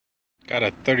Got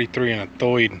a 33 and a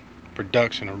Thoid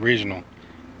production original.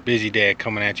 Busy Dad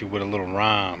coming at you with a little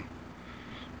rhyme.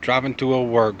 Driving through a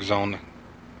work zone.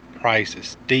 Price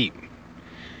is steep.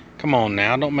 Come on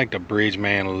now, don't make the bridge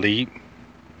man leap.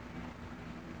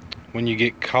 When you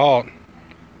get caught,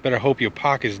 better hope your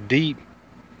pocket's deep,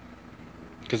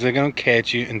 because they're gonna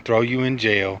catch you and throw you in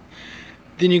jail.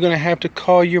 Then you're gonna have to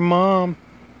call your mom,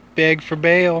 beg for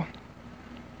bail.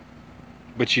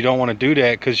 But you don't want to do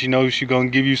that because you know she's gonna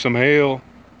give you some hell.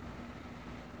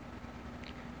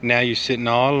 Now you're sitting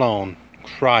all alone,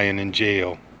 crying in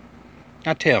jail.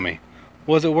 Now tell me,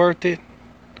 was it worth it?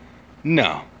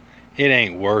 No, it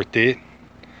ain't worth it.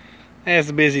 That's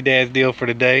the Busy Dad's deal for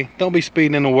today. Don't be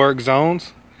speeding in the work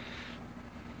zones.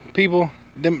 People,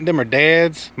 them are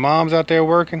dads, moms out there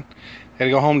working.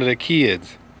 Gotta go home to their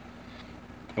kids.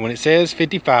 And when it says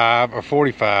 55 or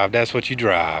 45, that's what you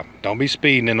drive. Don't be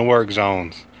speeding in the work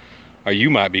zones, or you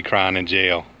might be crying in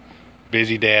jail.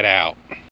 Busy Dad out.